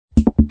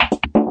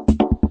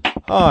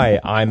Hi,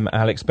 I'm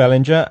Alex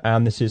Bellinger,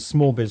 and this is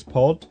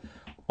SmallBizPod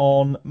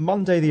on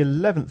Monday the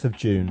 11th of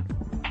June.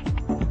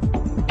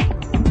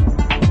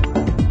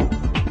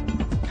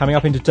 Coming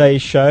up in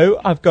today's show,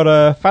 I've got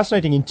a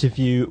fascinating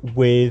interview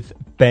with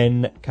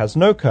Ben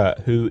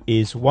Casnocha, who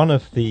is one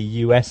of the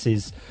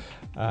US's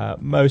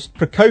most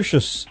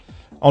precocious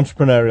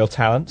entrepreneurial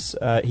talents.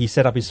 He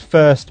set up his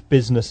first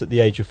business at the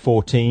age of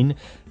 14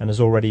 and has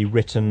already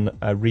written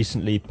a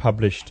recently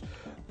published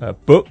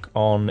book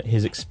on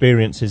his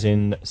experiences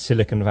in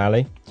Silicon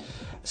Valley.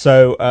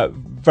 So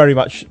very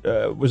much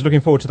was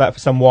looking forward to that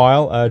for some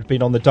while. I'd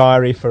been on the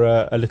diary for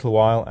a little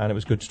while, and it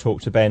was good to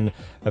talk to Ben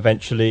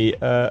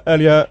eventually at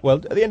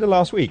the end of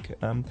last week.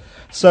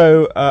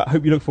 So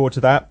hope you look forward to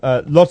that.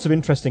 Lots of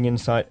interesting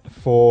insight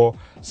from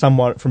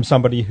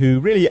somebody who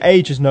really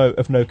age is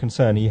of no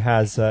concern. He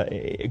has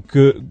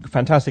good,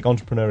 fantastic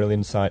entrepreneurial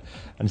insight,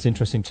 and it's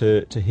interesting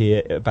to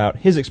hear about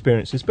his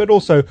experiences, but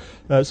also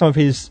some of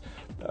his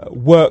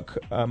work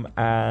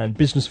and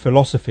business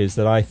philosophies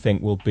that I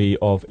think will be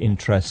of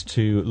interest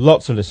to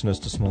lots of listeners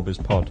to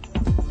SmallBizPod.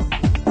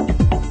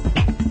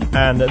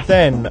 And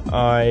then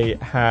I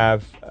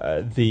have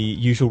the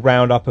usual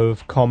roundup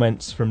of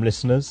comments from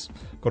listeners.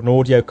 Got an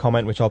audio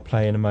comment which I'll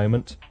play in a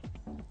moment.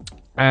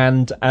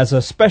 And as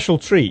a special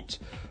treat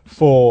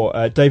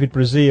for David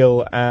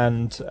Brazil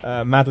and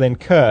Madeline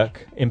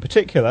Kirk in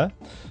particular,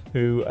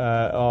 who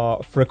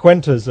are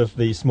frequenters of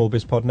the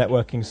SmallBizPod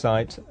networking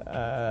site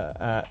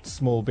at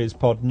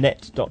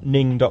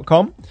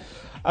smallbizpodnet.ning.com.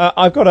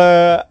 I've got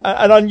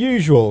an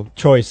unusual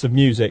choice of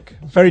music,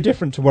 very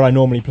different to what I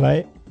normally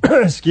play.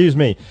 Excuse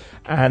me.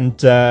 And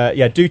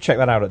do check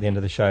that out at the end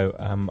of the show.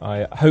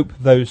 I hope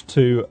those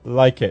two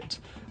like it.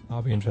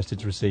 I'll be interested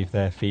to receive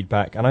their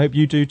feedback, and I hope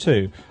you do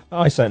too.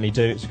 I certainly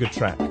do. It's a good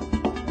track.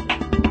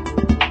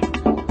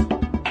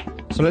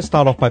 So let's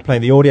start off by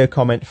playing the audio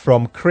comment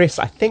from Chris.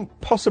 I think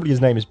possibly his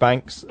name is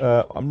Banks.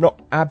 I'm not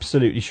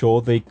absolutely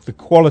sure. The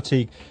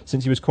quality,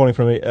 since he was calling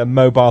from a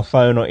mobile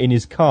phone or in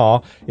his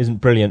car, isn't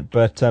brilliant,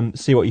 but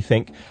see what you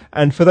think.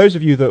 And for those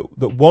of you that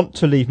want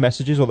to leave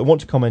messages or that want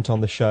to comment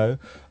on the show,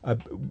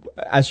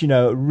 as you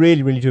know,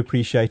 really, really do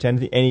appreciate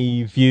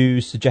any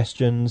views,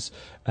 suggestions,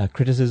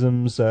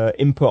 criticisms,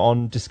 input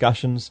on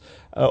discussions.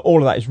 All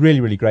of that is really,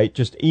 really great.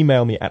 Just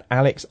email me at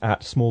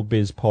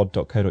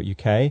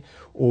alex@smallbizpod.co.uk,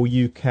 or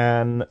you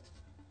can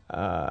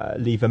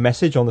leave a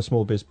message on the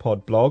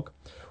SmallBizPod blog,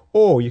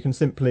 or you can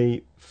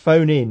simply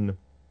phone in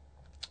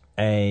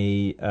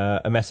a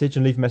message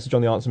and leave a message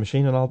on the answer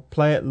machine, and I'll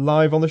play it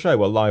live on the show.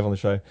 Well, live on the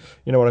show,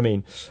 you know what I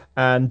mean.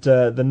 And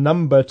the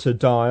number to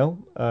dial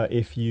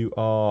if you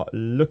are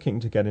looking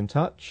to get in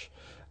touch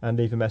and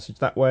leave a message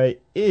that way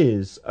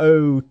is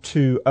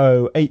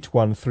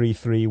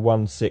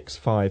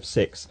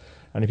 020-8133-1656.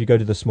 And if you go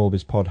to the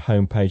SmallBizPod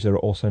homepage, there are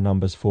also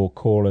numbers for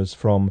callers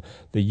from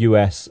the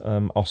US,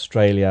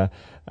 Australia,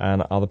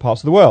 and other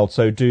parts of the world.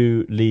 So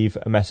do leave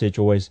a message.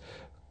 Always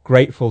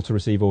grateful to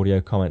receive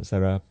audio comments.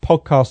 They're a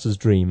podcaster's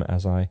dream,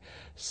 as I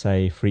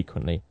say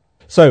frequently.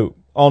 So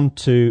on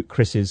to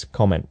Chris's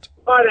comment.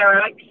 Hi there,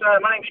 Alex.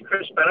 My name's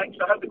Chris Bennett.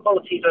 I hope the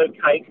quality's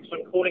okay because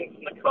I'm calling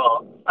from the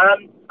car.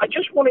 I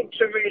just wanted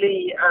to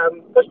really,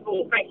 first of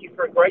all, thank you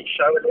for a great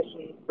show. I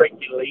listen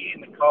regularly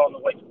in the car on the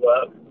way to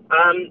work.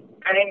 And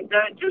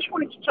just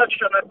wanted to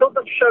touch on, I thought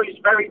the show is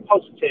very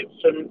positive,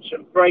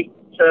 some great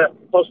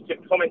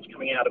positive comments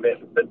coming out of it.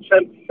 But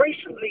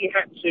recently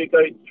had to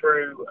go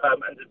through,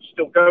 and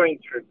still going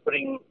through,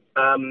 putting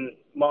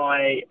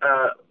my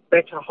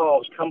better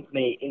halves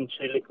company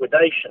into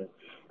liquidation.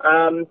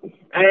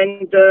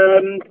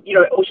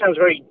 It all sounds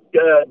very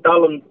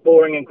dull and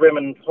boring and grim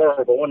and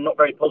horrible and not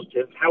very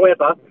positive.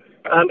 However,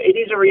 it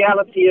is a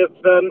reality of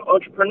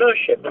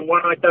entrepreneurship, and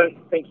one I don't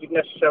think you've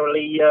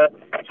necessarily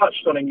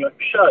touched on in your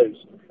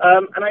shows.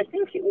 And I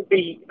think it will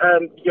be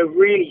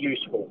really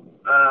useful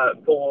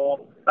for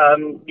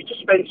you to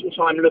spend some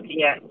time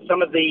looking at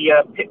some of the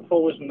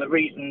pitfalls and the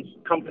reasons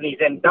companies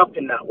end up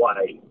in that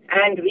way,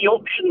 and the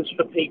options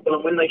for people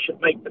and when they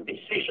should make the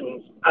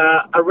decisions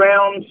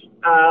around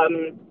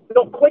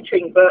not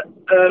quitting, but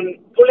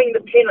pulling the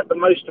pin at the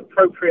most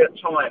appropriate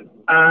time,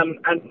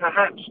 and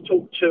perhaps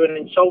talk to an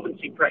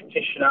insolvency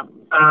practitioner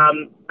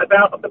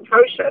about the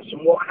process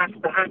and what has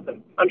to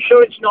happen. I'm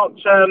sure it's not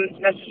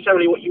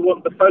necessarily what you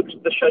want the focus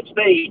of the show to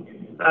be,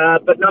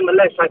 but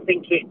nonetheless, I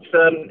think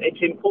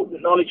it's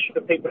important knowledge for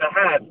people to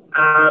have,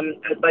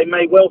 as they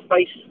may well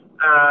face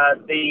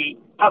the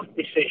tough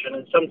decision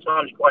and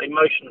sometimes quite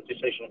emotional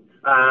decision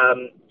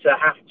to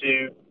have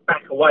to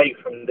back away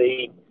from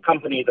the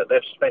company that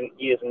they've spent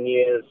years and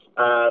years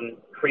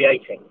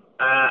creating.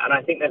 And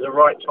I think there's a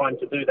right time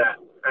to do that,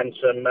 and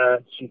some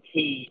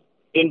key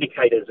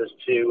indicators as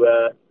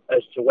to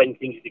when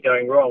things are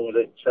going wrong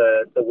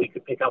that we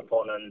could pick up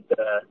on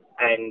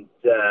and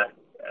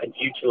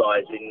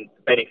utilise in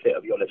the benefit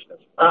of your listeners.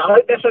 I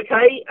hope that's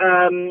okay,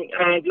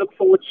 and look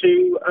forward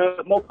to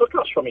more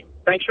podcasts from you.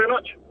 Thanks very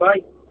much.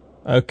 Bye.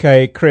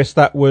 Okay, Chris,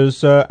 that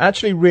was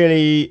actually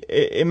really,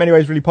 in many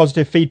ways, really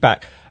positive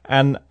feedback.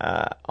 And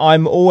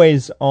I'm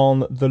always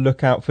on the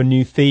lookout for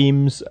new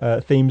themes,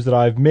 themes that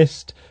I've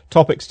missed,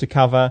 topics to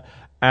cover.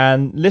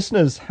 And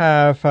listeners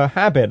have a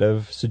habit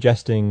of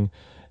suggesting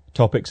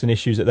topics and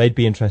issues that they'd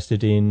be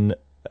interested in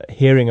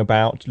hearing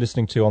about,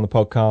 listening to on the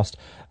podcast,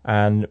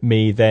 and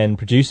me then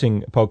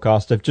producing a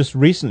podcast. I've just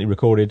recently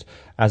recorded,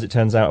 as it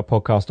turns out, a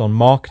podcast on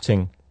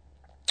marketing.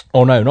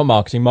 Oh no, not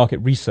marketing, market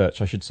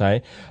research, I should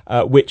say,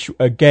 which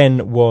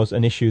again was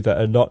an issue that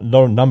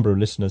a number of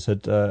listeners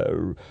had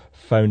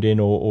phoned in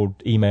or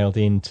emailed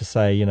in to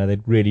say, you know,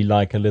 they'd really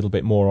like a little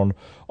bit more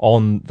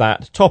on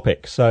that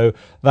topic. So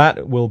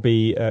that will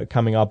be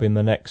coming up in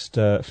the next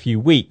few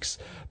weeks.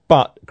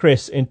 But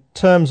Chris, in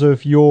terms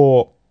of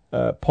your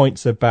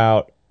points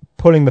about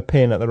pulling the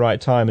pin at the right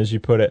time, as you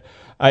put it,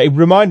 it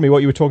reminded me,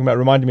 what you were talking about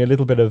reminded me a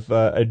little bit of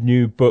a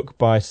new book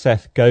by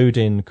Seth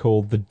Godin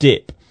called The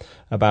Dip,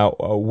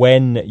 about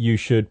when you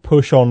should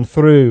push on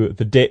through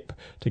the dip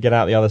to get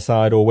out the other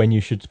side, or when you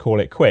should call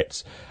it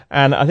quits.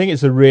 And I think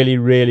it's a really,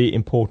 really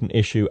important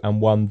issue, and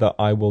one that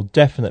I will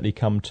definitely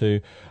come to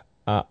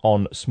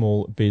on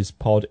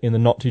SmallBizPod in the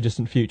not too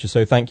distant future.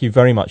 So thank you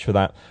very much for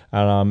that,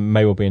 and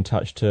may well be in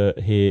touch to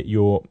hear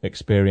your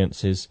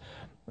experiences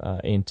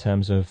in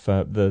terms of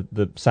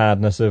the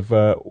sadness of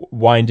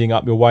winding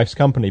up your wife's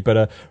company.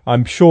 But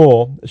I'm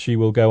sure she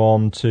will go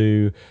on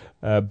to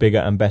bigger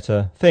and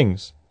better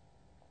things.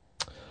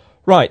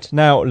 Right,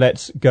 now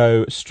let's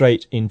go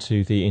straight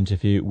into the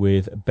interview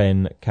with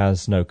Ben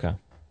Casnocha.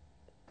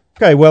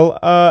 Okay, well,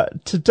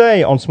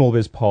 today on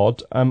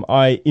SmallBizPod,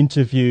 I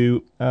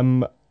interview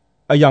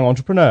a young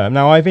entrepreneur.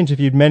 Now, I've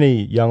interviewed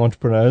many young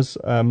entrepreneurs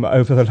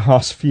over the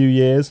last few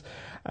years,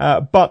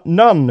 but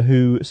none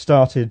who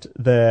started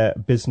their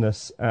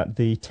business at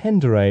the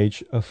tender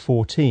age of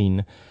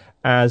 14,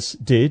 as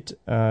did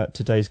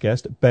today's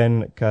guest,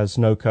 Ben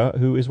Casnocha,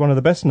 who is one of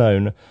the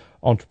best-known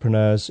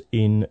entrepreneurs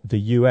in the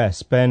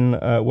US. Ben,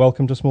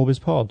 welcome to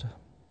SmallBizPod.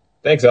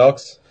 Thanks,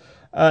 Alex.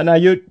 Now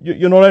you're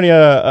not only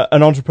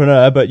an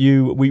entrepreneur, but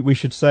we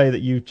should say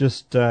that you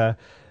just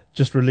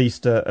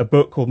released a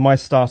book called My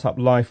Startup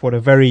Life: What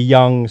a Very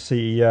Young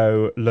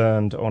CEO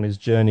Learned on His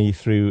Journey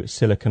Through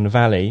Silicon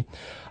Valley.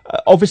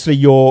 Obviously,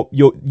 your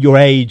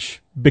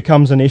age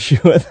becomes an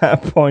issue at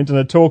that point and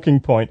a talking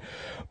point.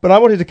 But I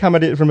wanted to come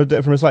at it from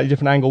a slightly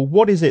different angle.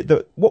 What is it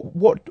that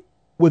what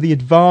were the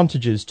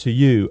advantages to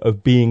you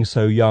of being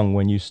so young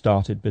when you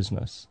started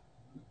business?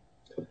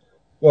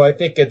 Well, I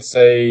think it's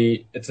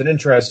an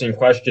interesting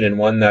question, and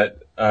one that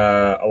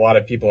a lot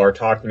of people are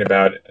talking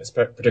about,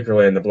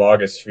 particularly in the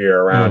blogosphere,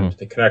 around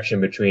the connection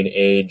between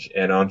age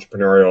and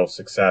entrepreneurial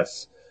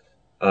success.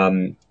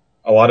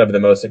 A lot of the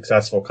most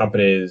successful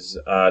companies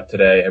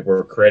today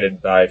were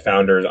created by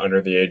founders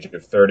under the age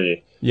of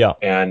 30. Yeah.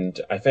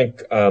 And I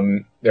think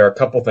there are a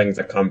couple things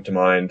that come to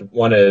mind.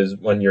 One is,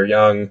 when you're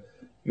young,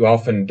 you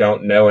often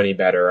don't know any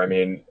better. I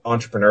mean,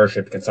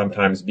 entrepreneurship can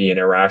sometimes be an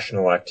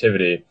irrational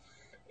activity.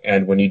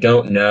 And when you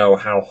don't know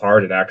how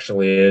hard it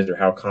actually is or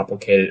how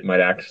complicated it might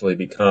actually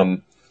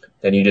become,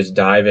 then you just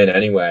dive in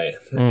anyway.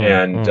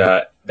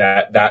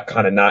 That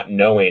kind of not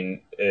knowing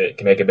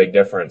can make a big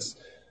difference.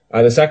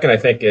 The second, I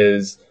think,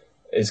 is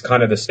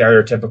kind of the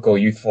stereotypical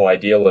youthful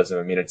idealism.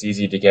 I mean, it's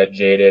easy to get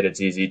jaded.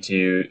 It's easy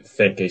to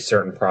think a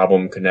certain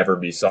problem could never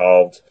be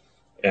solved.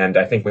 And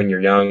I think when you're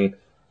young,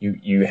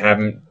 you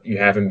haven't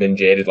been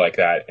jaded like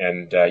that,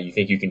 and you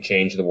think you can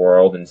change the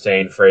world, and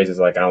saying phrases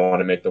like "I want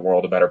to make the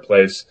world a better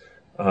place"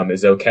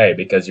 is okay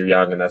because you're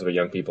young, and that's what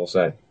young people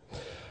say.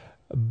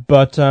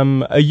 But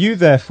are you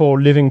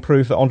therefore living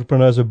proof that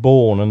entrepreneurs are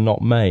born and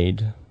not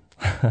made?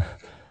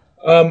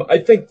 I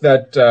think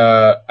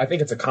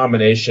it's a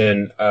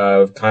combination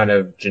of kind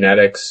of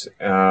genetics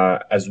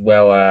as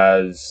well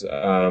as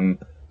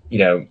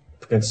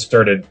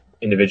concerted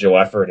individual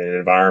effort and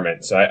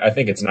environment. So I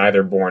think it's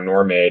neither born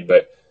nor made,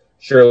 but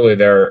surely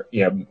to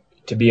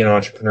be an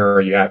entrepreneur,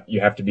 you have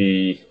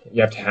to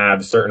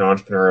have certain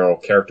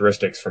entrepreneurial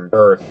characteristics from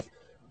birth.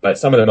 But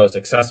some of the most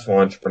successful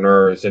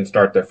entrepreneurs didn't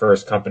start their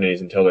first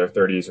companies until their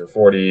 30s or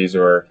 40s,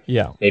 or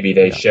maybe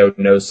they showed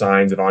no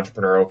signs of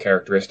entrepreneurial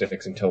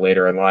characteristics until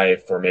later in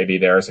life, or maybe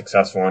they're a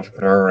successful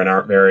entrepreneur and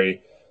aren't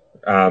very,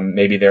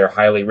 maybe they're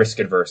highly risk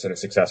adverse and a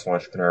successful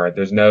entrepreneur.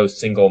 There's no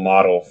single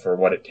model for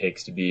what it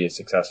takes to be a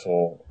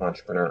successful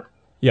entrepreneur.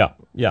 Yeah.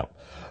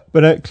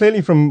 But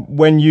clearly from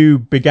when you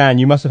began,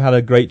 you must have had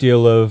a great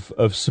deal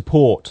of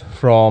support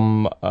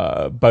from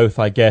both,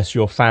 I guess,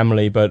 your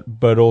family,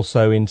 but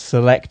also in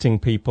selecting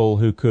people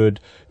who could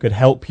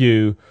help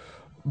you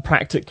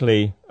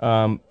practically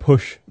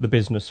push the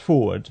business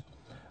forward.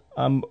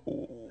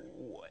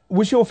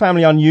 Was your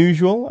family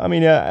unusual? I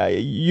mean,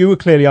 you were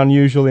clearly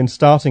unusual in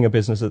starting a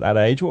business at that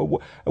age.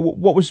 What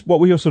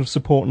were your sort of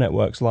support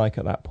networks like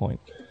at that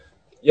point?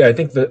 Yeah, I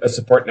think a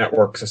support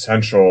network's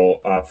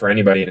essential for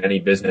anybody in any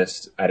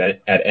business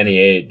at any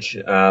age.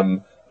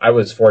 I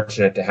was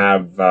fortunate to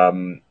have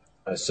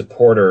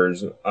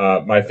supporters.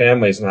 My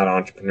family's not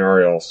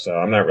entrepreneurial, so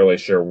I'm not really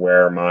sure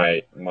where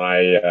my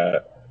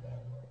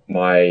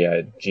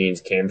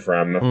genes came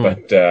from.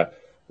 But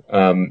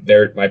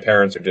My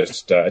parents are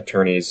just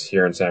attorneys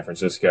here in San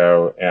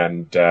Francisco,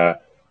 and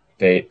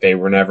they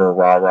were never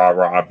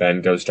rah,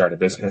 Ben, go start a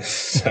business.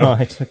 So,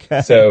 right,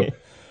 okay.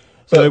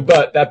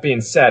 But that being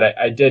said,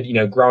 I did,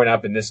 growing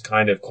up in this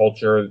kind of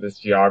culture, this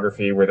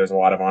geography where there's a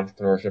lot of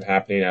entrepreneurship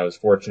happening, I was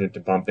fortunate to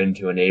bump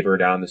into a neighbor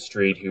down the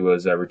street who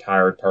was a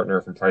retired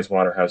partner from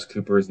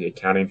PricewaterhouseCoopers, the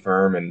accounting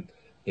firm. And,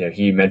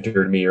 he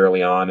mentored me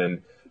early on,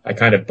 and I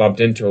kind of bumped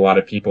into a lot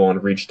of people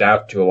and reached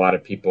out to a lot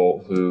of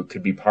people who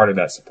could be part of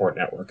that support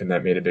network. And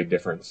that made a big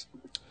difference.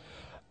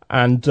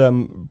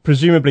 And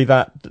presumably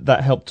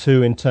that helped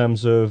too in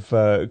terms of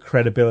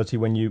credibility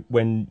when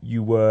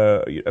you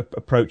were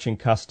approaching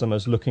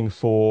customers looking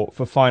for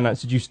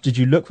finance. Did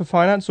you look for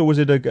finance, or was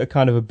it a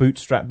kind of a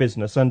bootstrap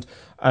business? And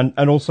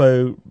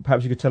also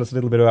perhaps you could tell us a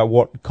little bit about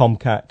what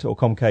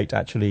Comcate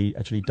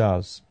actually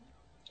does.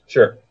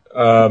 Sure.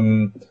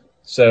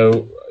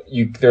 So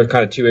there are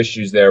kind of two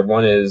issues there.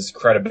 One is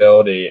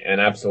credibility, and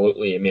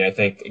absolutely. I mean, I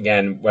think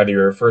again, whether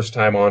you're a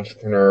first-time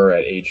entrepreneur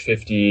at age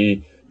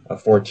 50. A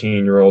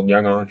 14-year-old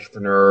young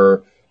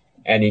entrepreneur,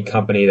 any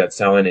company that's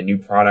selling a new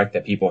product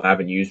that people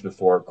haven't used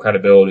before,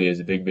 credibility is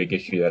a big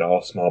issue that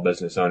all small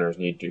business owners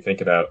need to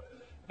think about.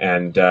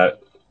 And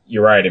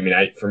you're right. I mean,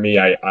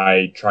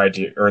 I tried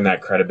to earn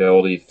that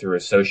credibility through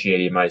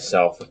associating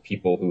myself with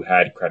people who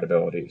had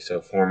credibility.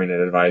 So forming an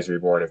advisory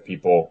board of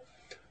people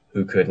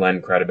who could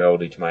lend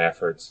credibility to my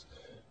efforts.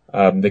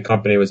 The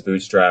company was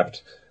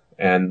bootstrapped,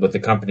 and what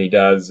the company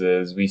does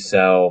is we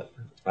sell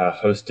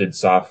hosted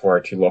software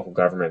to local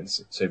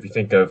governments. So if you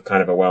think of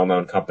kind of a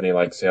well-known company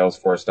like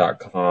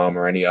Salesforce.com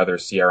or any other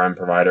CRM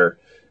provider,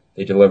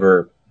 they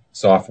deliver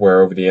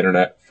software over the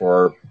internet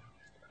for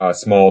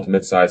small to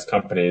mid-sized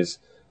companies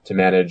to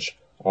manage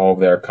all of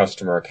their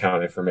customer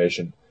account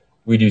information.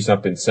 We do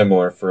something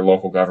similar for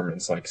local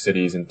governments like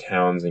cities and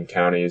towns and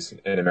counties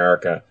in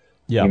America.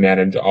 Yeah. We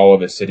manage all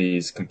of the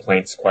city's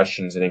complaints,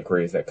 questions, and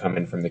inquiries that come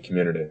in from the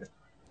community.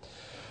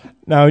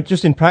 Now,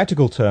 just in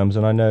practical terms,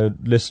 and I know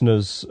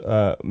listeners,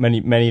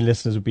 many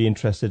listeners would be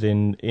interested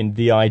in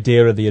the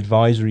idea of the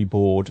advisory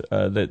board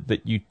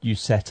that you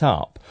set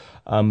up.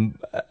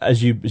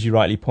 As you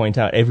rightly point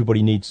out,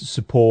 everybody needs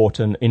support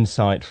and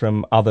insight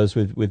from others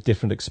with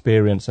different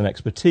experience and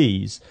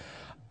expertise.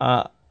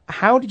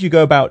 How did you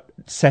go about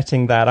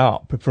setting that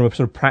up from a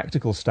sort of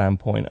practical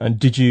standpoint? And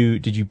did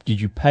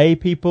you pay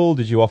people?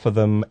 Did you offer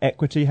them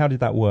equity? How did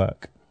that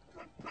work?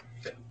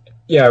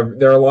 Yeah,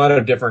 there are a lot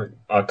of different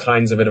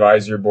kinds of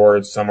advisory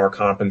boards. Some are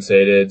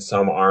compensated,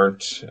 some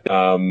aren't.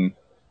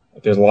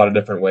 There's a lot of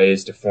different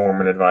ways to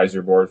form an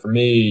advisory board. For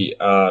me,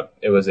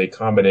 it was a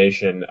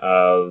combination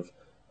of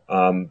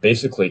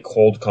basically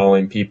cold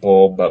calling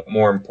people, but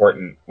more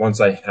important,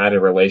 once I had a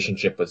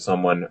relationship with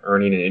someone,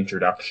 earning an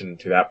introduction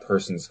to that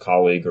person's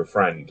colleague or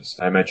friend.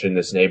 I mentioned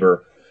this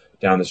neighbor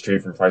down the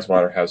street from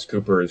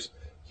PricewaterhouseCoopers.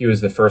 He was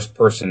the first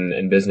person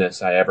in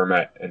business I ever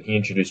met, and he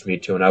introduced me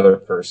to another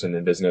person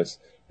in business.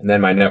 And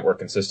then my network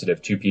consisted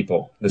of two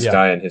people, this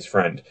guy and his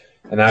friend.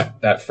 And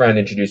that friend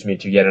introduced me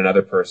to yet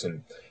another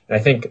person. And I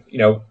think,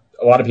 a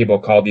lot of people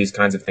call these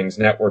kinds of things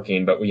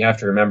networking, but what you have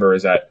to remember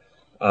is that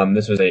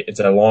it's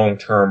a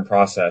long-term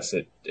process.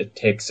 It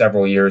takes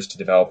several years to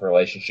develop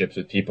relationships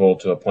with people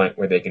to a point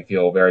where they can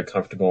feel very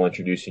comfortable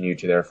introducing you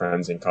to their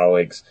friends and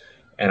colleagues.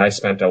 And I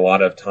spent a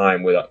lot of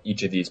time with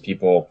each of these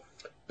people,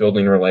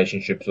 building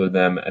relationships with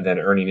them, and then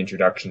earning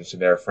introductions to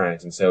their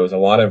friends. And so it was a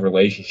lot of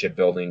relationship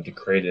building to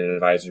create an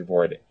advisory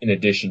board, in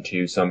addition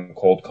to some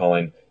cold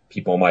calling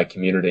people in my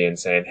community and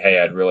saying, hey,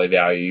 I'd really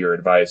value your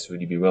advice. Would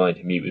you be willing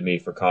to meet with me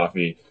for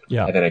coffee?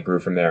 Yeah. And then it grew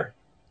from there.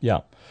 Yeah.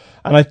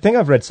 And I think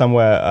I've read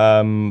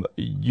somewhere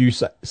you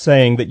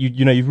saying that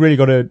you've really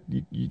got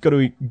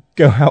to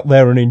go out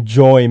there and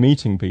enjoy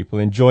meeting people,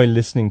 enjoy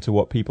listening to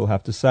what people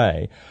have to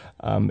say,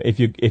 if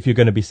you're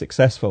going to be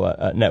successful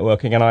at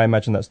networking. And I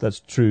imagine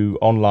that's true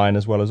online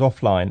as well as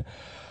offline.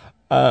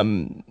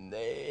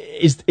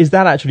 Is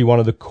that actually one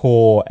of the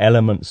core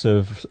elements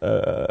of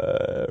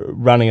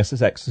running a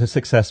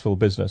successful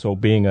business or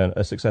being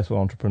a successful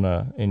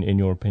entrepreneur, in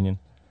your opinion?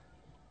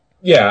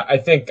 Yeah, I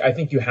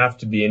think you have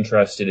to be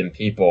interested in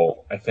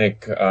people. I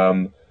think there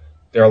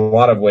are a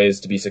lot of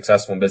ways to be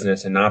successful in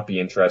business and not be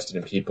interested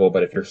in people.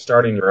 But if you're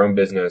starting your own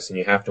business and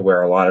you have to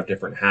wear a lot of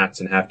different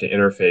hats and have to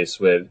interface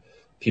with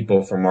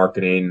people from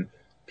marketing,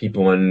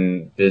 people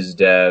in biz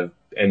dev,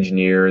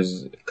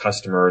 engineers,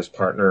 customers,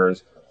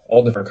 partners,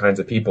 all different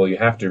kinds of people, you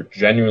have to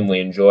genuinely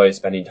enjoy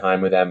spending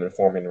time with them and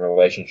forming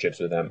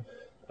relationships with them.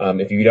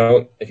 If you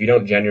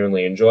don't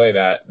genuinely enjoy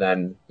that,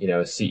 then a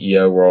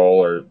CEO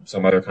role or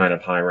some other kind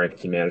of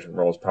high-ranking management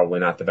role is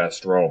probably not the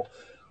best role.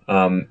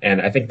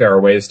 And I think there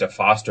are ways to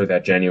foster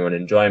that genuine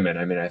enjoyment.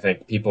 I mean, I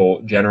think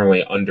people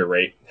generally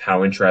underrate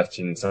how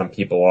interesting some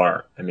people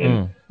are. I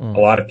mean, a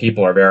lot of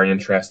people are very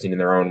interesting in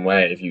their own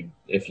way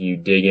if you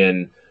dig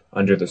in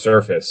under the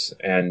surface,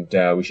 and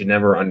we should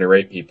never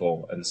underrate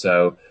people. And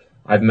so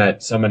I've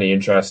met so many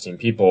interesting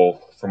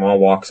people from all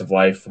walks of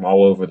life, from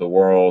all over the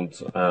world.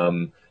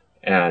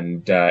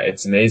 And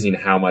it's amazing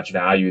how much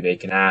value they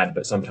can add,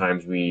 but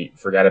sometimes we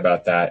forget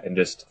about that and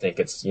just think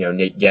it's,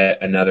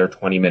 get another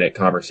 20-minute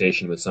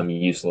conversation with some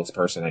useless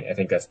person. I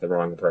think that's the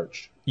wrong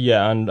approach.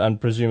 Yeah,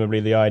 and presumably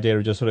the idea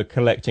of just sort of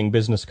collecting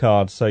business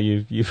cards so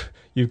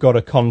you've got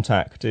a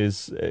contact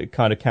is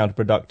kind of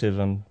counterproductive.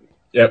 And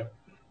yep.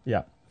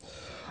 Yeah.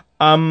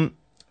 One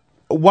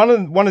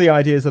of the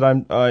ideas that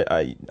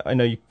I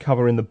know you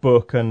cover in the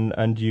book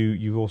and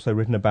you've also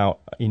written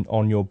about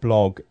on your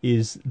blog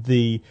is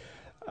the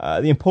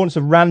importance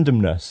of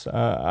randomness,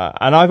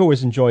 and I've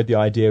always enjoyed the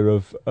idea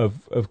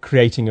of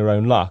creating your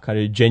own luck.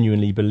 I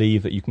genuinely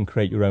believe that you can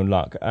create your own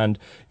luck, and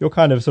your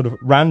kind of sort of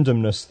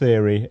randomness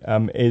theory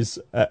is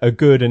a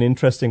good and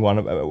interesting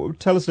one.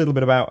 Tell us a little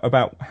bit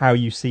about how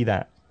you see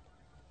that.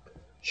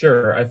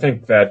 Sure, I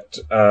think that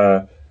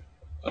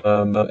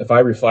if I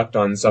reflect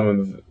on some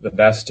of the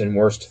best and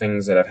worst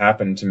things that have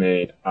happened to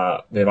me,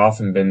 they've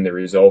often been the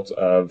result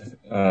of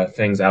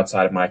things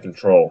outside of my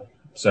control.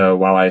 So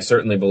while I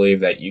certainly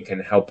believe that you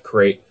can help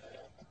create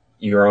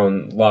your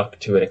own luck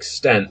to an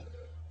extent,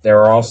 there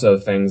are also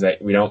things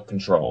that we don't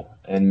control.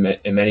 And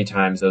many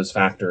times those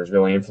factors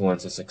really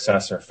influence the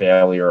success or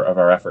failure of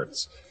our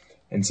efforts.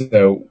 And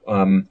so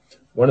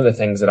one of the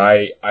things that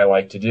I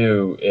like to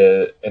do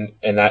is,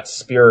 in that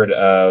spirit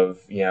of,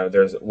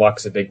 there's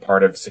luck's a big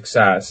part of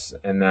success,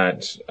 and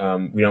that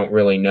we don't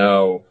really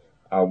know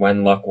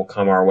when luck will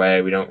come our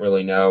way. We don't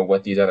really know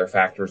what these other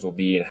factors will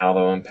be and how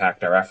they'll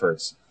impact our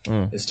efforts.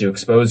 Is to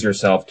expose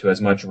yourself to as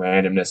much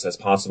randomness as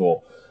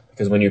possible.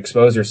 Because when you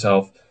expose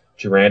yourself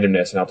to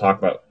randomness, and I'll talk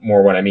about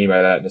more what I mean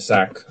by that in a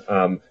sec,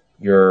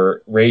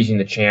 you're raising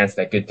the chance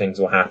that good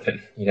things will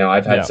happen.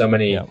 I've had so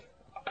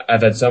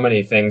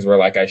many things where,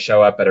 like, I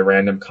show up at a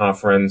random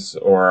conference,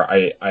 or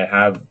I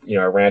have,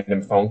 a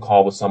random phone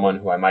call with someone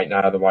who I might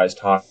not otherwise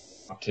talk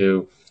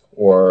to,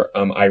 or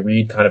I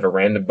read kind of a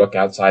random book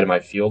outside of my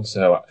field.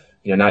 So,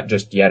 not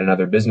just yet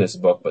another business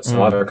book, but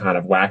some other kind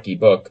of wacky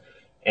book.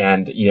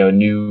 And, a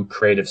new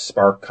creative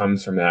spark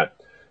comes from that.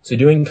 So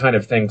doing kind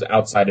of things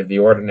outside of the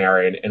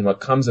ordinary. And what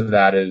comes of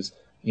that is,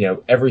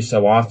 every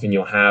so often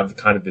you'll have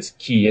kind of this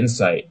key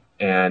insight.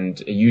 And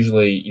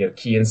usually,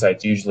 key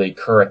insights usually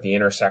occur at the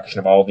intersection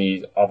of all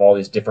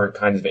these different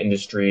kinds of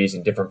industries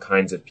and different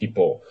kinds of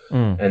people.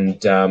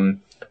 And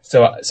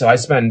so I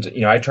spend,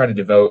 I try to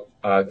devote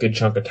a good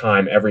chunk of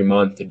time every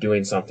month to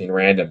doing something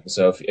random.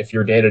 So if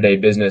your day-to-day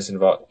business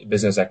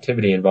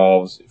activity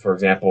involves, for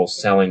example,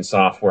 selling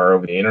software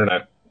over the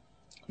internet,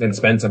 then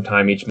spend some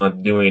time each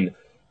month doing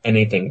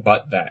anything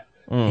but that.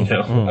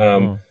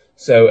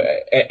 So,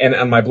 and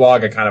on my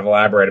blog, I kind of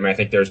elaborate. I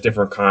think there's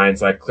different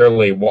kinds, like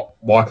clearly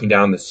walking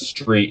down the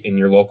street in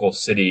your local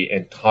city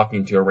and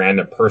talking to a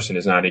random person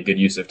is not a good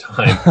use of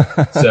time.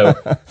 So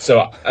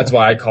that's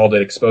why I called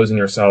it exposing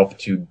yourself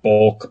to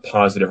bulk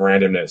positive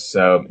randomness.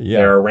 So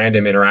there are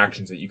random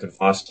interactions that you can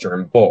foster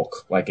in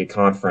bulk, like a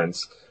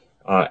conference.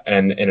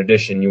 And in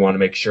addition, you want to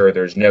make sure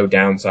there's no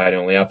downside,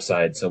 only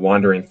upside. So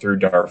wandering through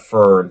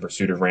Darfur in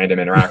pursuit of random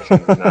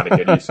interactions is not a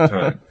good use of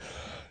time.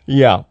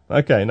 Yeah.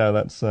 Okay. No,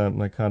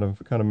 that kind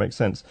of makes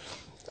sense.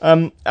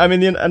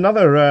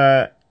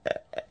 Another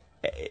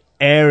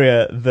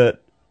area that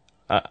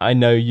I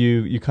know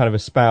you kind of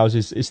espouse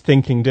is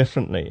thinking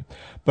differently.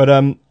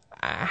 But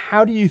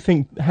how do you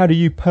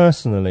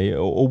personally,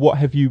 or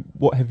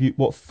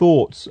what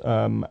thoughts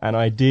and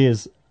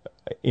ideas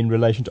in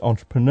relation to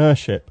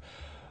entrepreneurship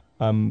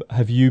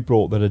have you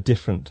brought that are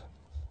different?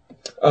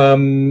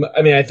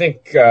 I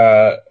think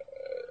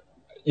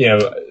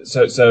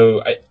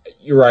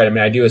you're right.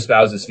 I do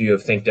espouse this view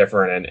of think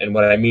different, and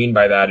what I mean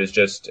by that is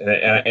just, and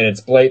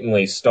it's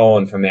blatantly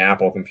stolen from the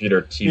Apple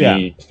Computer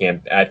TV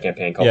ad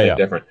campaign called Think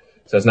Different.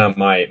 So it's not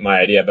my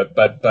idea, but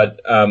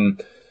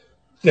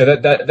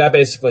that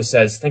basically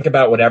says think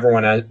about what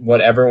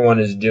everyone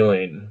is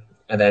doing,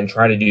 and then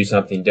try to do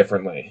something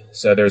differently.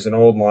 So there's an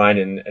old line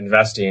in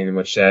investing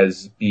which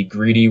says, "Be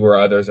greedy where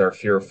others are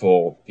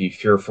fearful. Be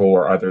fearful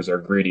where others are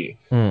greedy."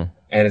 And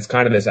it's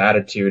kind of this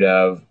attitude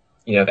of,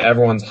 if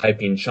everyone's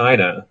hyping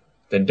China,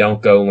 then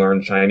don't go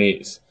learn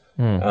Chinese.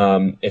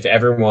 If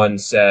everyone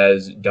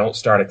says don't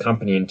start a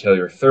company until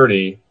you're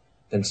 30,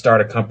 then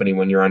start a company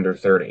when you're under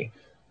 30.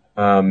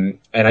 And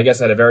I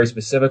guess at a very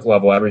specific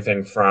level,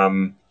 everything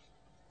from,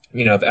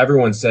 if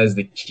everyone says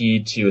the key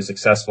to a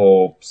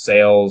successful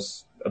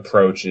sales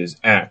approach is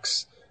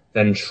X,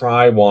 then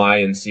try Y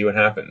and see what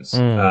happens.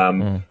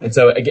 And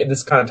so again,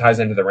 this kind of ties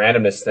into the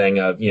randomness thing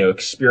of,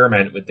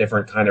 experiment with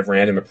different kind of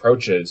random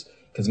approaches,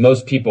 because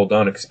most people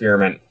don't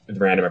experiment with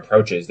random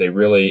approaches. They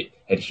really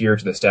adhere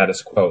to the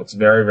status quo. It's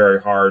very, very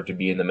hard to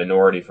be in the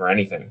minority for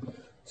anything.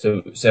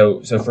 So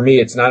for me,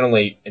 it's not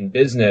only in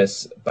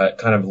business, but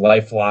kind of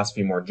life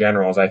philosophy more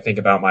general. As I think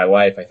about my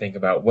life, I think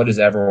about what is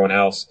everyone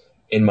else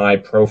in my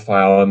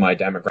profile and my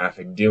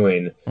demographic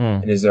doing,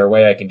 and is there a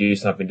way I can do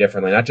something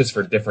differently, not just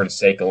for different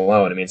sake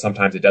alone.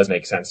 Sometimes it does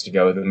make sense to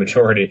go with the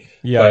majority,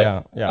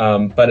 but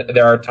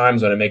there are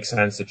times when it makes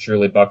sense to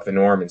truly buck the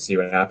norm and see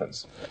what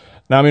happens.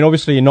 Now, I mean,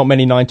 obviously, not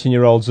many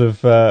 19-year-olds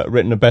have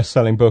written a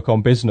best-selling book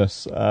on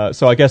business,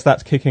 so I guess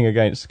that's kicking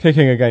against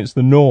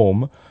the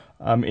norm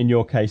in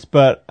your case.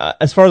 But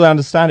as far as I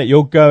understand it,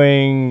 you're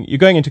going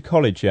into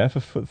college, yeah,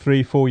 for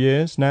 3-4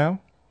 years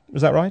now.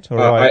 Is that right?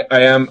 I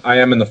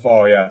am in the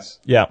fall, yes.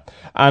 Yeah,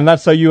 and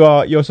that's so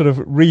you're sort of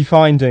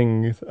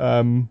refinding,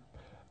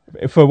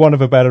 for want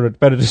of a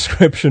better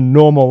description,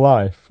 normal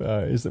life.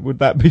 Would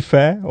that be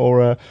fair,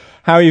 or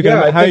how are you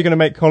going to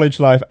make college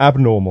life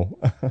abnormal?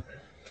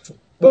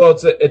 Well,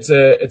 it's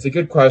a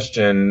good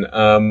question,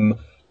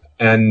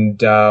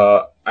 and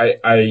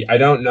I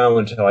don't know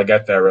until I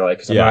get there, really,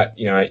 because I'm not,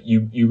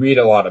 you read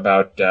a lot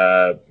about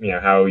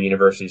how a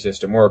university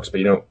system works, but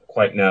you don't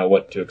quite know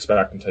what to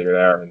expect until you're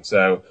there, and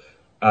so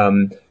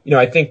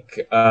I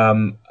think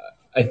going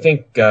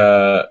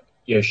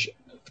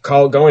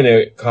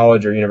to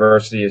college or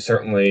university is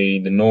certainly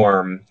the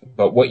norm,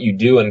 but what you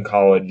do in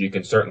college, you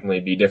can certainly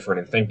be different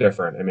and think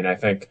different. I mean, I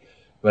think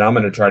what I'm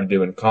going to try to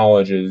do in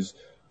college is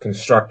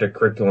construct a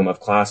curriculum of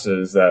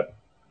classes that,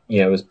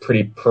 is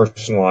pretty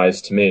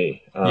personalized to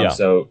me.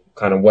 So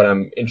kind of what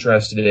I'm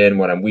interested in,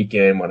 what I'm weak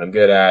in, what I'm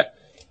good at,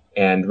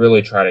 and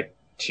really try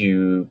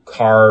to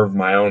carve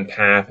my own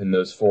path in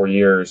those 4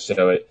 years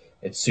so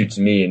it suits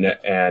me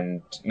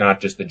and not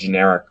just the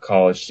generic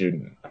college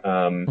student.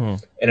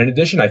 And in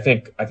addition, I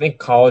think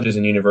colleges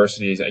and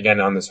universities, again,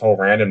 on this whole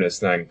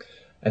randomness thing,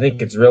 I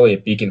think it's really a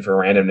beacon for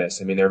randomness.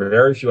 I mean, there are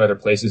very few other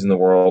places in the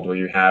world where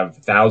you have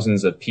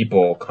thousands of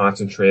people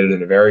concentrated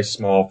in a very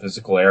small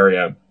physical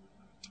area,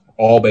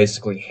 all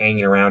basically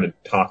hanging around and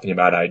talking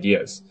about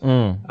ideas.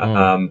 And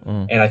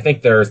I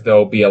think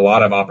there'll be a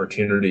lot of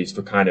opportunities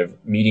for kind of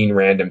meeting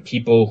random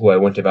people who I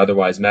wouldn't have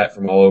otherwise met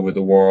from all over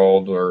the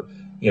world, or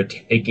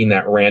taking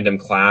that random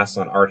class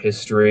on art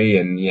history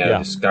and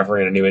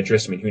discovering a new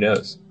interest. I mean, who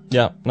knows?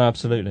 Yeah, no,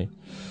 absolutely.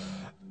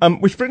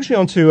 Which brings me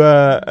on to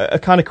a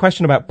kind of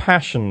question about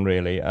passion,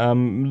 really.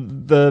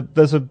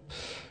 There's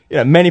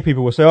many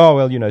people will say, oh,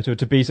 well,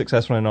 to be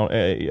successful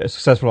a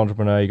successful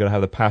entrepreneur, you've got to have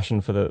the passion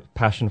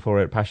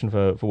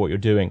for what you're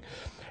doing.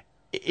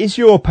 Is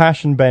your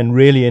passion, Ben,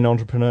 really in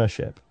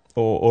entrepreneurship,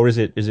 or is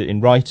it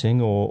in writing,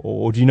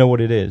 or do you know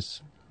what it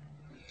is?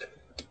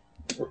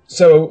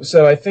 So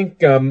I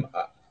think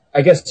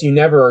I guess you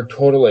never are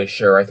totally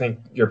sure. I think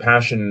your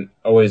passion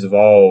always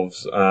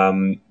evolves.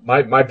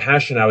 My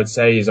passion, I would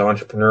say, is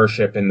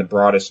entrepreneurship in the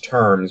broadest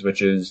terms,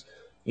 which is,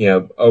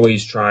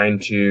 always trying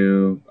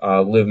to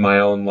live my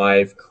own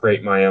life,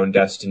 create my own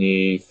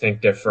destiny, think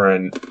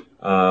different,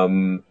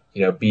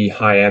 be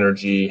high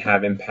energy,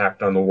 have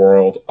impact on the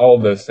world. All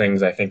of those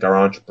things, I think,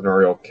 are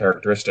entrepreneurial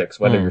characteristics.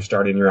 Whether you're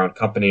starting your own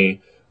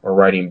company or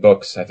writing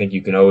books, I think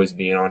you can always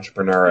be an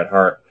entrepreneur at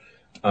heart.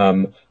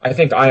 I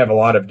think I have a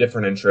lot of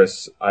different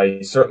interests.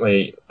 I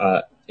certainly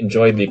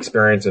enjoyed the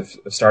experience of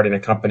starting a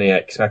company. I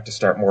expect to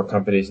start more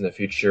companies in the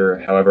future.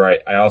 However,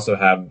 I also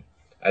have,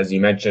 as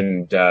you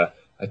mentioned, a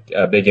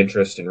big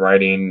interest in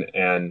writing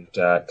and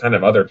kind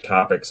of other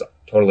topics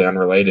totally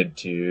unrelated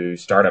to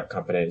startup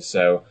companies.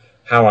 So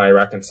how I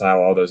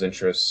reconcile all those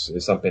interests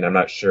is something I'm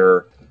not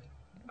sure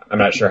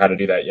how to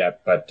do that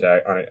yet, but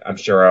I'm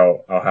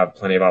sure I'll have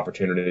plenty of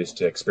opportunities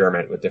to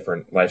experiment with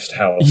different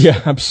lifestyles.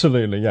 Yeah,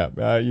 absolutely.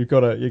 Yeah, you've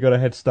got a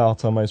head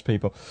start on most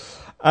people.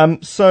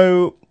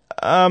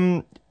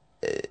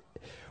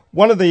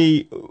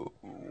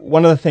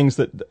 One of the things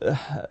that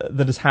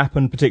has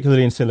happened,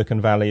 particularly in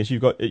Silicon Valley, is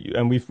you've got,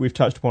 and we've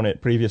touched upon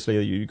it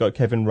previously. You've got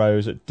Kevin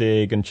Rose at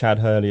Dig and Chad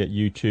Hurley at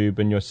YouTube,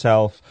 and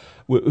yourself,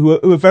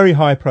 who are very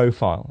high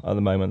profile at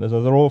the moment. There's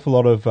an awful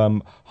lot of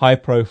high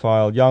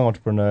profile young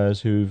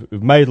entrepreneurs who've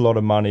made a lot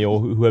of money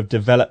or who have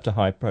developed a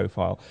high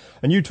profile.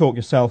 And you talk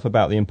yourself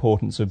about the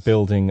importance of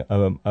building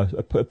a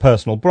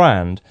personal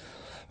brand,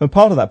 and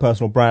part of that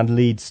personal brand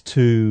leads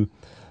to,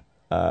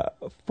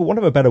 for want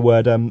of a better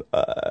word,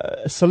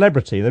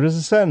 celebrity. There is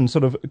a certain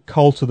sort of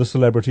cult of the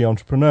celebrity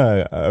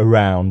entrepreneur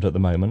around at the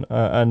moment,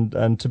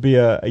 and to be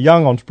a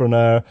young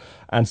entrepreneur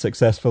and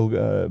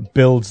successful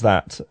builds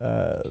that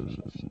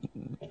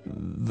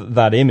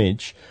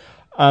image.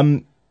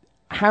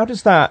 How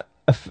does that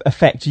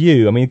affect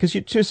you? I mean, because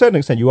to a certain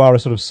extent you are a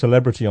sort of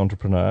celebrity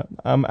entrepreneur,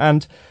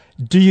 and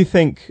do you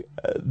think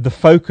the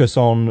focus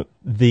on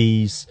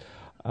these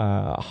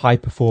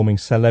high-performing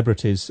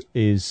celebrities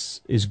is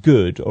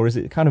good, or is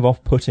it kind of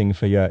off-putting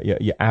for your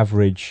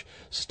average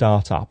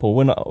startup,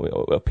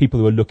 or people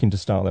who are looking to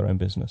start their own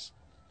business?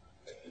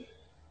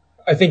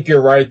 I think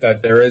you're right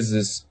that there is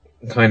this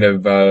kind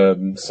of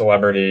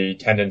celebrity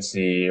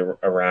tendency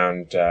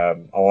around a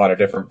lot of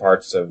different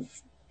parts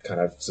of kind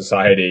of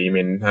society. I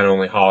mean, not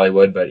only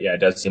Hollywood, but yeah, it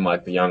does seem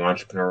like the young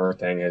entrepreneur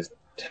thing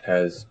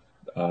has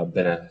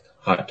been a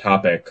hot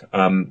topic.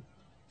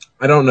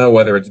 I don't know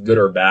whether it's good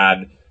or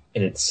bad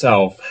in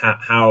itself.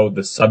 How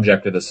the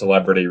subject of the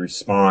celebrity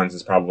responds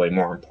is probably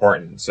more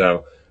important.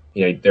 So,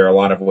 there are a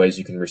lot of ways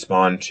you can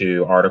respond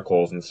to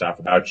articles and stuff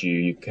about you.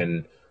 You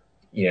can,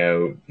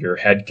 your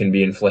head can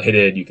be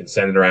inflated. You can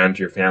send it around to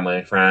your family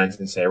and friends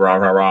and say rah,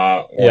 rah,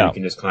 rah. Or you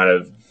can just kind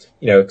of,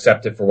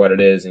 accept it for what it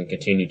is and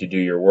continue to do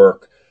your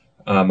work.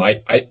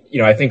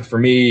 I think for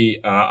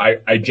me,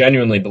 I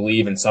genuinely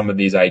believe in some of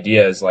these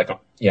ideas, like,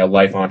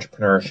 life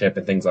entrepreneurship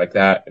and things like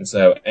that. And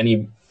so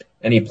any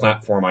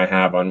platform I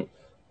have on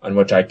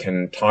which I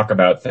can talk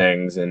about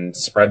things and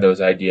spread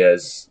those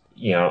ideas,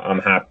 I'm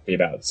happy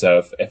about.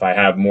 So if I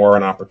have more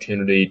an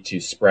opportunity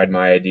to spread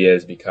my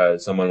ideas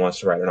because someone wants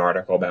to write an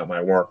article about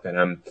my work, then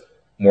I'm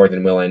more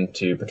than willing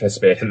to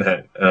participate in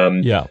that.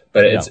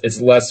 But it's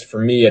less for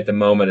me at the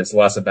moment. It's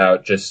less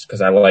about just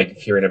because I like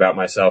hearing about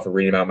myself or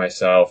reading about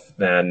myself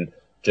than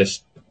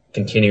just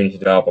continuing to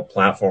develop a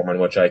platform on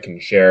which I can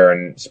share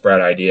and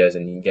spread ideas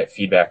and get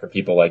feedback from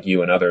people like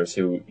you and others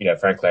who,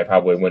 frankly, I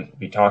probably wouldn't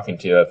be talking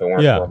to if it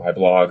weren't for my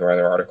blog or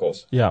other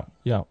articles. Yeah.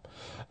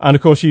 And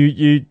of course,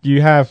 you've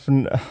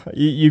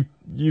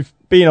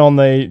been on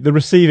the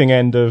receiving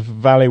end of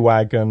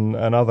Valleywag and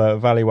other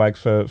Valleywag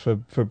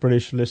for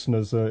British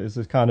listeners is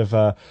a kind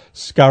of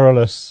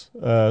scurrilous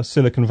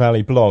Silicon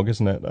Valley blog,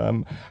 isn't it?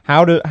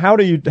 How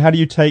do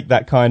you take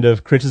that kind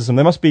of criticism?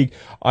 There must be,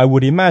 I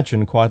would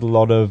imagine, quite a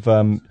lot of,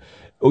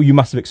 or you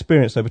must have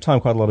experienced over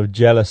time, quite a lot of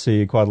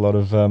jealousy, quite a lot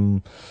of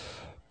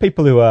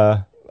people who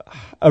are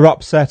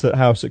upset at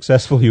how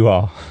successful you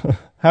are.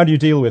 How do you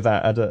deal with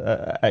that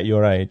at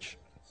your age?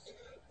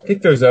 I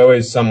think there's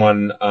always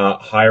someone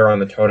higher on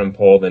the totem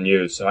pole than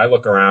you. So I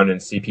look around and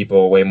see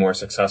people way more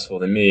successful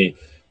than me.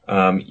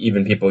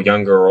 Even people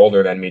younger or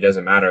older than me,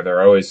 doesn't matter.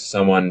 There's always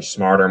someone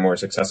smarter, more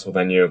successful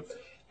than you.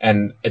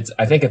 And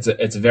I think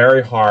it's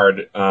very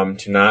hard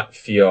to not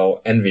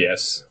feel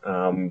envious,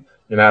 no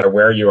matter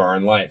where you are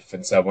in life.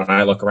 And so when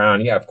I look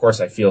around, of course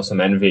I feel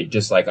some envy,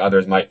 just like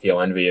others might feel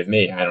envy of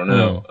me. I don't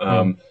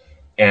know.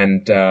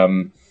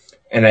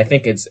 And I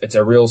think it's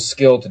a real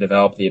skill to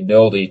develop the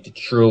ability to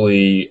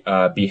truly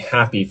be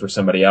happy for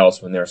somebody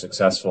else when they're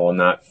successful and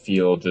not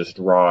feel just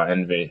raw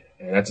envy.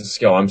 And that's a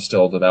skill I'm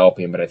still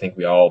developing, but I think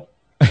we all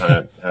kind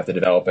of have to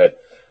develop it.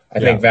 I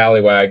think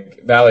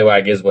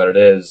Valleywag is what it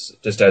is.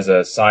 Just as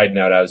a side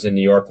note, I was in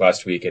New York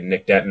last week, and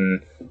Nick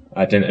Denton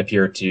didn't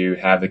appear to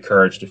have the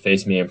courage to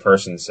face me in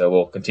person. So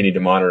we'll continue to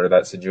monitor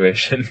that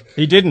situation.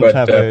 He didn't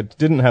have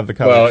the courage.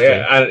 Well,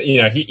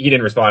 he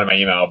didn't respond to my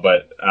email,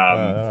 but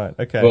right.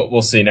 Okay.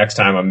 We'll see next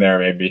time I'm there.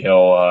 Maybe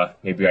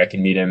maybe I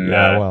can meet him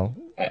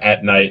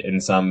at night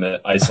in some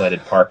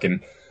isolated park.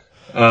 And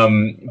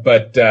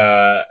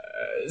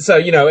so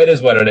it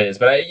is what it is.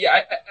 But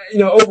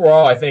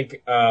overall, I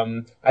think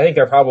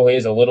there probably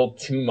is a little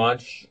too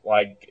much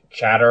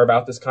chatter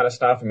about this kind of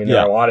stuff. I mean, there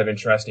are a lot of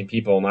interesting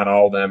people. Not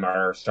all of them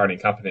are starting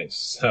companies.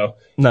 So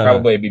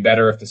probably it'd be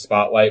better if the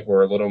spotlight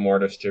were a little more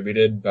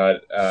distributed.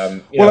 But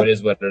it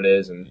is what it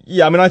is. And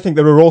I think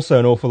there are also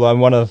an awful lot. And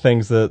one of the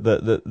things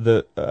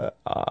that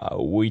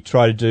we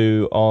try to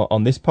do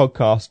on this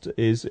podcast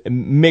is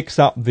mix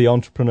up the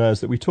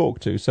entrepreneurs that we talk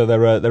to. So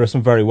there are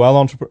some very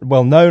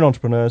well-known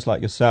entrepreneurs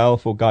like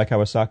yourself or Guy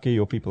Kawasaki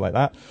or people like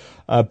that.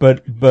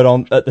 But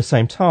at the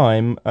same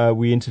time,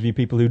 we interview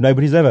people who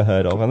nobody's ever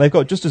heard of, and they've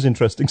got just as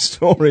interesting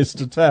stories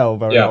to tell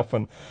very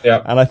often.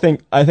 Yeah. And I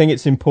think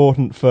it's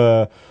important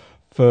for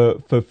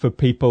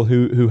people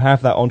who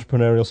have that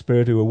entrepreneurial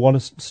spirit, who want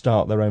to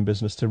start their own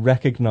business, to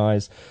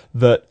recognise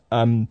that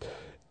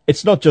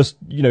it's not just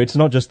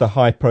the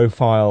high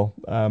profile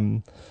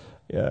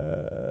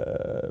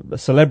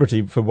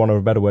celebrity, for want of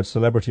a better word,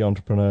 celebrity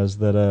entrepreneurs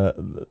that are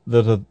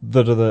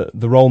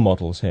the role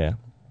models here.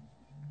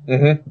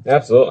 Mm-hmm.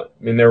 Absolutely.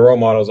 I mean, they're role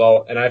models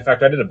and in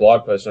fact, I did a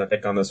blog post, I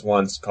think, on this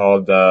once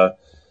called, or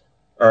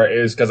it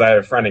was because I had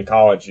a friend in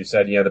college who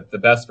said, the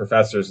best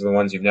professors are the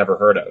ones you've never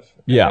heard of.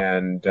 Yeah.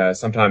 And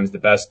sometimes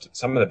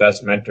some of the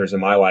best mentors in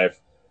my life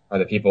are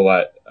the people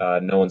that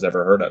no one's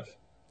ever heard of.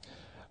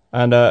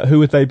 And who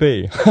would they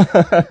be?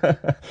 Well,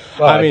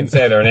 I can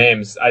say their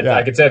names.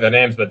 I could say their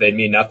names, but they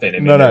mean nothing. I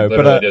mean, they're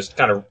literally just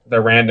kind of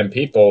they're random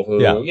people who,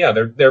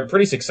 they're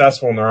pretty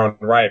successful in their own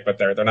right, but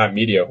they're not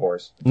media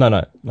whores.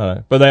 No.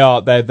 But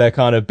they're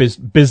kind of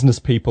business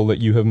people that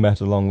you have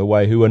met along the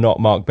way who are not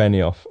Mark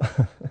Benioff.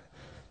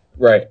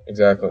 Right.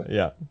 Exactly.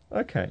 Yeah.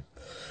 Okay.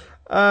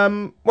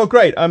 Well,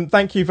 great.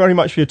 Thank you very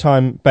much for your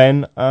time,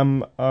 Ben.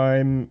 I've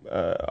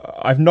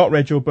not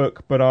read your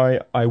book, but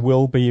I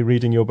will be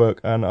reading your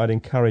book, and I'd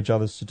encourage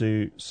others to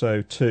do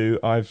so too.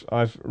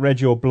 I've read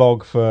your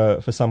blog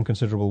for some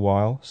considerable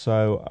while,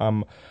 so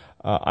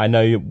I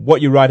know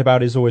what you write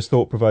about is always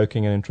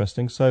thought-provoking and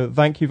interesting. So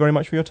thank you very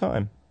much for your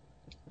time.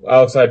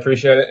 Alex, I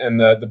appreciate it, and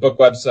the book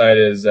website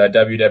is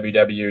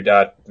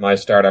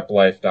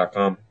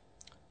www.mystartuplife.com.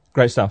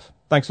 Great stuff.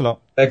 Thanks a lot.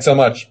 Thanks so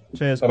much.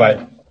 Cheers.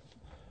 Bye-bye.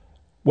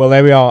 Well,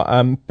 there we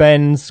are.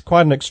 Ben's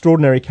quite an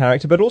extraordinary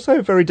character, but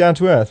also very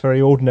down-to-earth,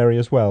 very ordinary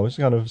as well. It's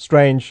kind of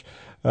strange,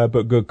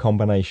 but good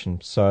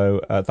combination.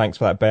 So thanks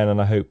for that, Ben,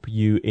 and I hope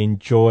you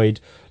enjoyed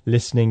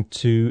listening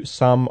to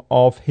some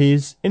of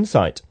his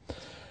insight.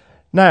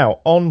 Now,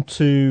 on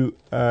to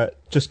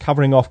just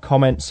covering off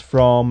comments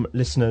from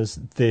listeners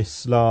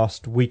this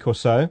last week or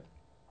so.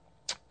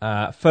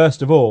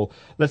 First of all,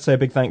 let's say a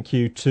big thank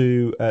you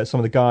to some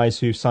of the guys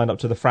who signed up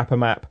to the Frapper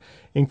Map,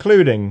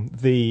 including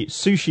the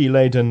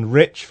sushi-laden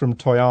Rich from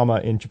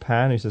Toyama in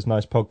Japan, who says,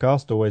 nice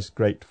podcast, always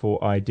great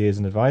for ideas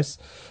and advice.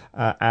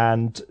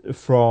 And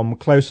from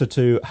closer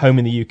to home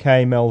in the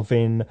UK,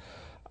 Melvin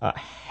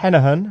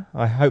Hennahan,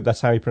 I hope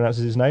that's how he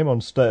pronounces his name,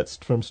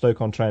 from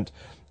Stoke-on-Trent.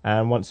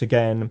 And once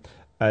again,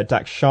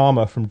 Dax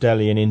Sharma from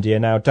Delhi in India.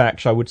 Now,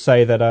 Dax, I would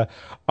say that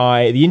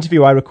the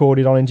interview I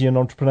recorded on Indian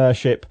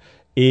entrepreneurship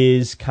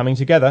is coming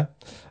together,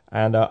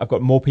 and I've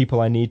got more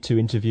people I need to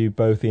interview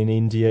both in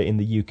India, in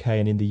the UK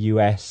and in the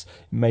US.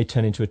 It may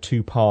turn into a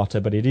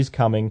two-parter, but it is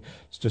coming.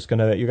 It's just you're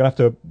gonna have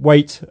to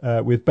wait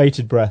with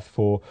bated breath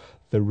for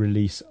the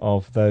release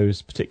of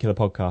those particular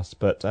podcasts,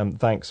 but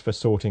thanks for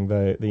sorting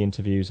the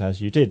interviews as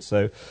you did.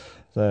 So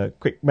the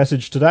quick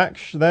message to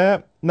Dax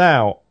there.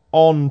 Now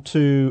on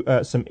to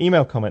some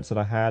email comments that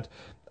I had.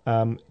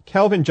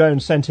 Kelvin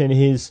Jones sent in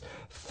his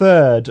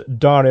third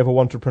Diary of a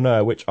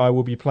Wantrepreneur, which I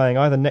will be playing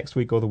either next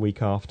week or the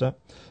week after.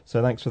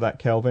 So thanks for that,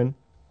 Kelvin.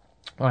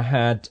 I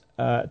had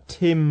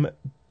Tim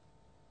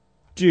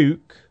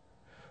Duke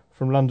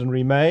from London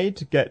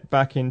Remade get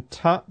back in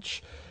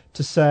touch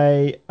to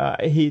say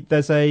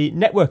there's a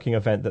networking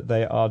event that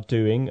they are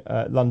doing,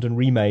 London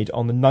Remade,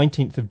 on the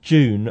 19th of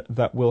June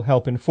that will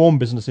help inform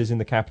businesses in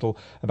the capital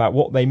about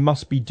what they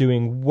must be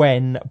doing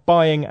when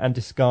buying and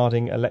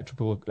discarding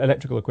electrical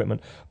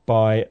equipment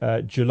by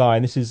July.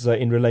 And this is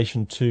in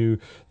relation to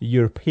the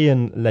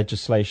European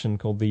legislation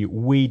called the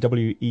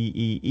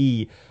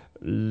WEEE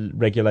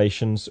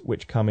regulations,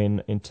 which come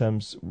in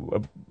terms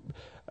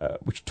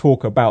which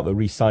talk about the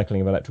recycling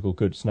of electrical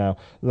goods. Now,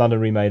 London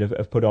Remade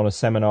have put on a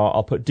seminar.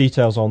 I'll put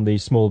details on the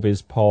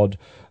SmallBizPod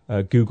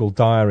Google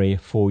Diary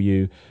for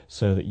you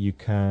so that you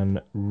can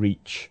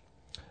reach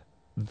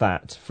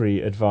that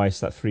free advice,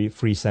 that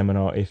free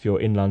seminar if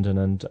you're in London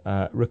and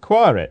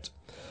require it.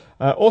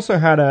 Also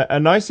had a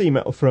nice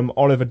email from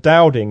Oliver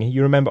Dowding.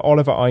 You remember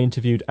Oliver I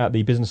interviewed at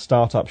the Business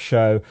Startup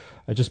Show.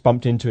 I just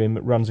bumped into him.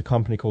 Runs a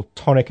company called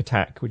Tonic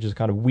Attack, which is a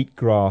kind of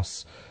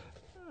wheatgrass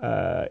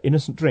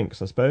innocent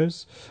drinks, I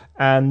suppose.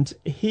 And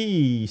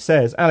he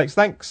says, Alex,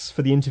 thanks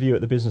for the interview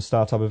at the Business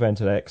Startup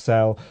event at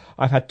Excel.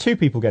 I've had 2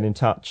 people get in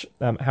touch.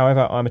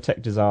 However, I'm a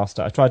tech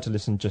disaster. I tried to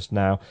listen just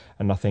now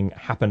and nothing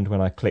happened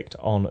when I clicked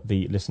on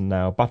the Listen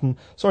Now button.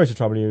 Sorry to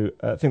trouble you.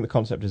 I think the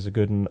concept is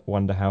good and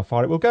wonder how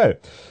far it will go.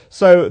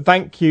 So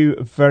thank you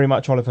very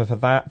much, Oliver, for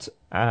that.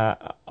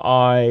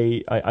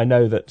 I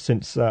know that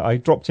since I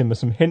dropped him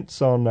some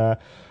hints on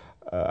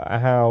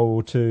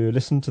how to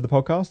listen to the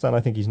podcast, and I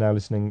think he's now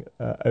listening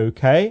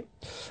okay.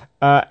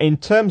 In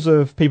terms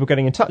of people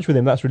getting in touch with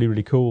him, that's really,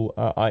 really cool.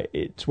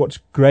 It's what's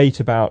great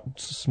about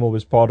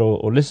SmallBizPod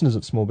or listeners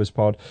at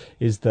SmallBizPod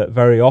is that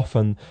very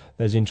often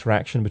there's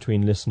interaction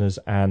between listeners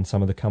and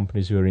some of the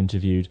companies who are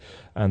interviewed,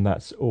 and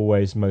that's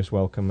always most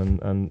welcome,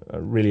 and I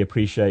really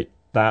appreciate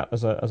that,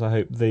 as I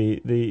hope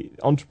the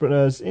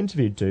entrepreneurs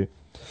interviewed do.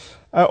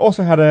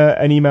 Also had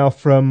an email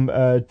from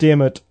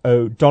Diarmuid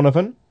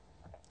O'Donovan,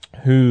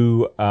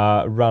 who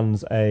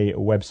runs a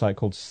website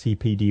called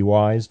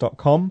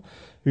cpdwise.com,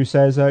 who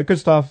says, good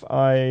stuff.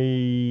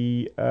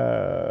 I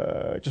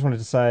just wanted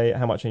to say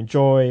how much I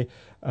enjoy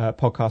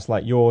podcasts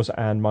like yours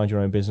and Mind Your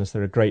Own Business.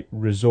 They're a great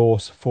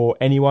resource for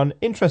anyone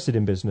interested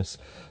in business.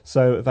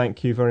 So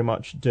thank you very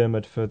much,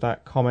 Diarmuid, for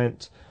that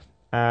comment.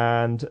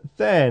 And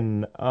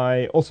then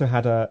I also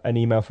had an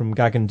email from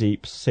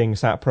Gagandeep Singh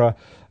Sapra,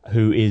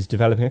 who is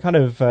developing a kind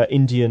of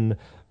Indian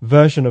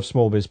version of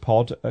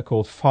SmallBizPod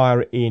called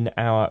Fire in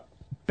Our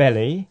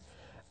Belly,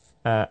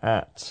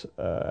 and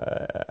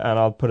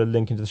I'll put a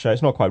link into the show.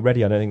 It's not quite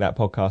ready, I don't think, that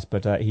podcast,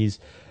 but he's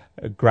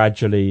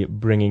gradually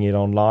bringing it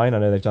online. I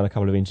know they've done a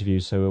couple of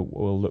interviews, so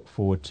we'll look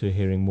forward to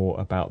hearing more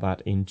about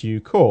that in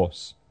due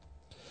course.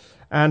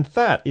 And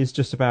that is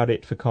just about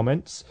it for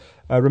comments.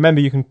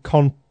 Remember, you can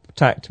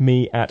contact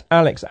me at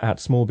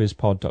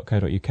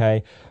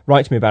alex@smallbizpod.co.uk.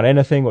 Write to me about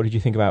anything. What did you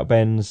think about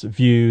Ben's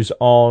views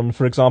on,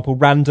 for example,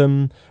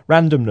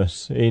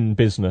 randomness in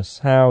business?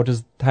 How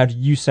do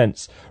you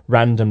sense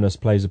randomness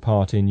plays a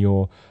part in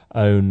your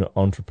own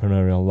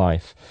entrepreneurial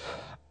life?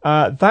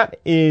 That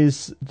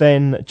is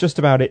then just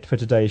about it for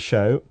today's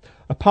show.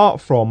 Apart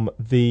from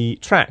the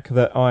track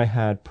that I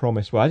had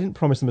promised, well, I didn't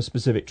promise them a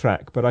specific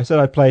track, but I said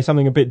I'd play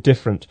something a bit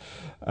different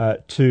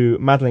to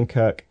Madeline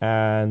Kirk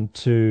and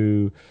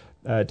to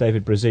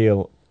David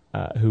Brazil,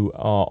 who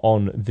are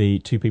the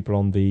 2 people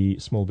on the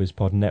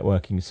SmallBizPod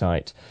networking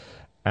site.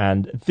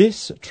 And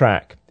this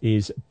track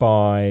is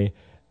by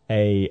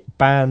a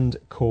band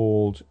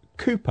called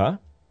Cooper,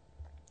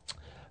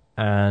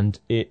 and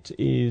it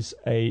is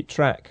a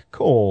track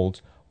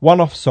called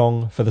One-Off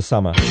Song for the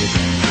Summer.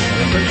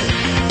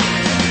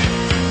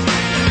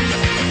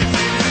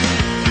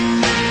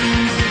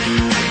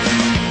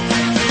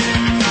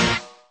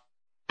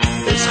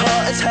 It's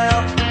hot as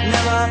hell.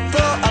 Never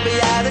thought I'd be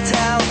able to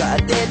tell that I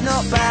did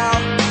not bow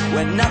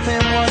when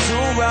nothing was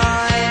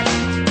alright.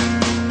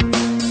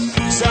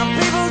 Some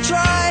people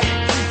try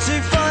to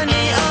find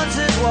the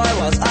answers why,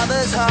 whilst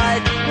others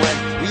hide when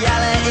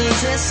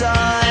reality's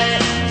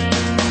inside.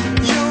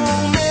 You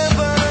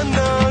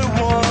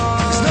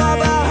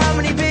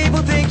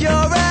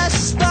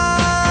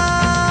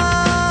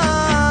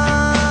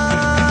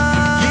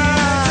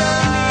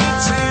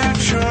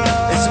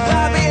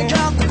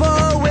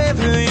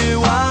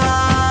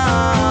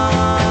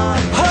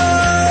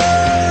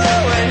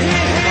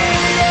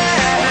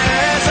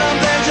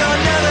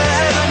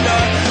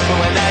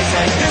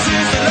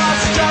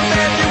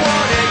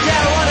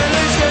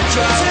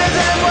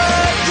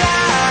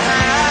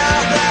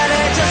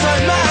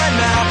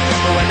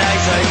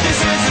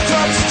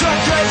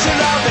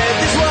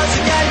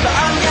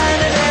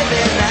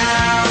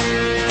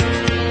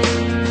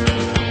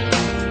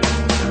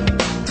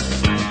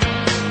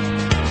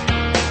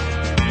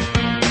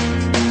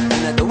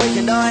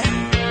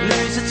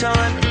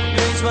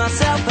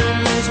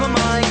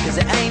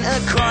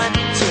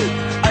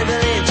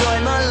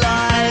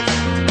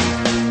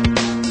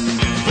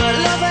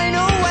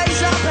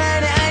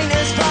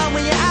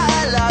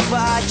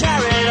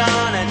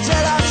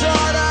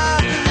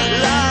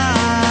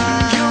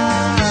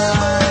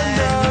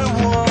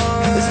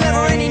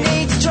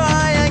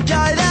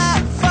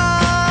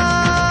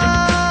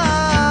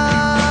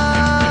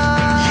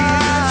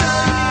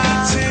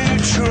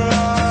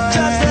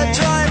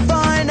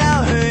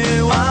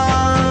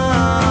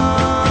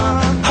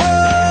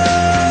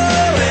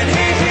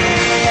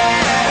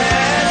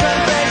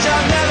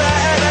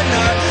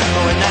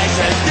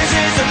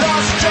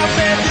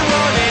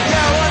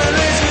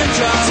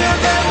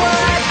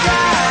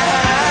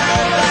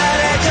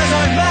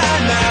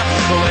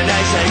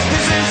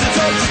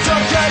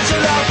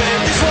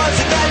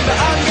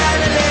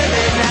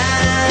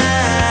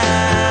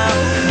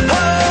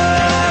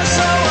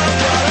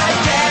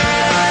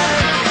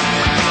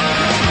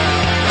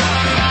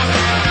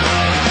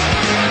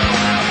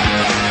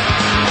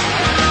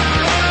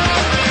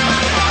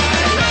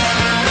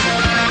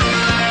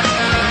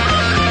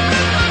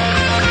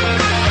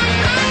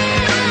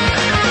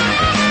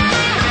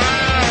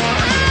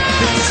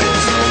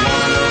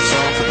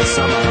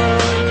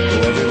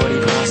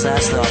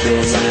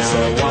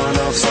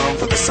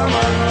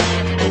summer.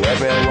 Oh,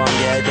 everyone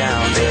get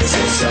down. This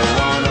is the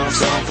one-off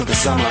song for the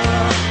summer.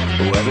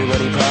 Oh,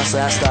 everybody pass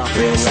that stuff.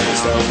 This is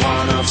the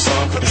one-off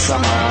song for the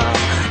summer.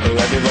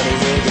 Oh, everybody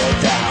here get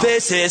down.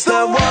 This is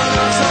the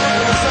one-off song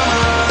for the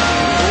summer.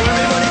 Oh,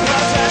 everybody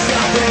pass that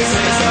stuff. This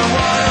is